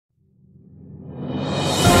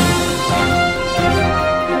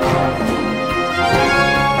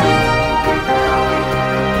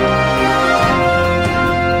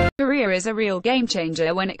a real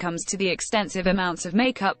game-changer when it comes to the extensive amounts of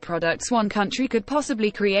makeup products one country could possibly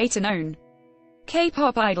create and own.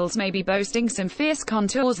 K-pop idols may be boasting some fierce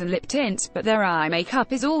contours and lip tints, but their eye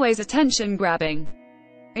makeup is always attention-grabbing.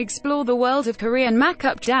 Explore the world of Korean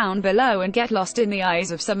makeup down below and get lost in the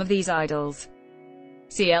eyes of some of these idols.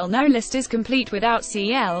 CL. No list is complete without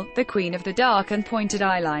CL, the queen of the dark and pointed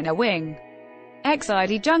eyeliner wing.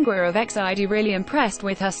 EXID. Jungwoo of EXID really impressed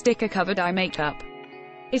with her sticker-covered eye makeup.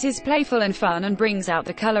 It is playful and fun and brings out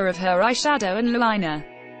the color of her eyeshadow and liner.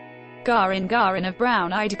 Garin of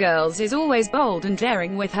Brown Eyed Girls is always bold and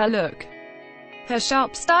daring with her look. Her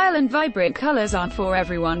sharp style and vibrant colors aren't for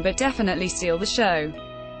everyone but definitely steal the show.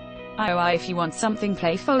 IOI. If you want something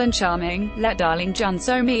playful and charming, let darling Jun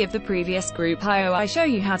So-mi of the previous group IOI show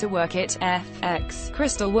you how to work it. FX.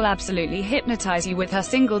 Crystal will absolutely hypnotize you with her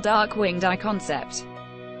single dark winged eye concept.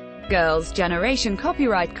 Girls' Generation.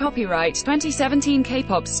 Copyright 2017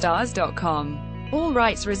 kpopstars.com. All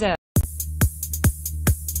rights reserved.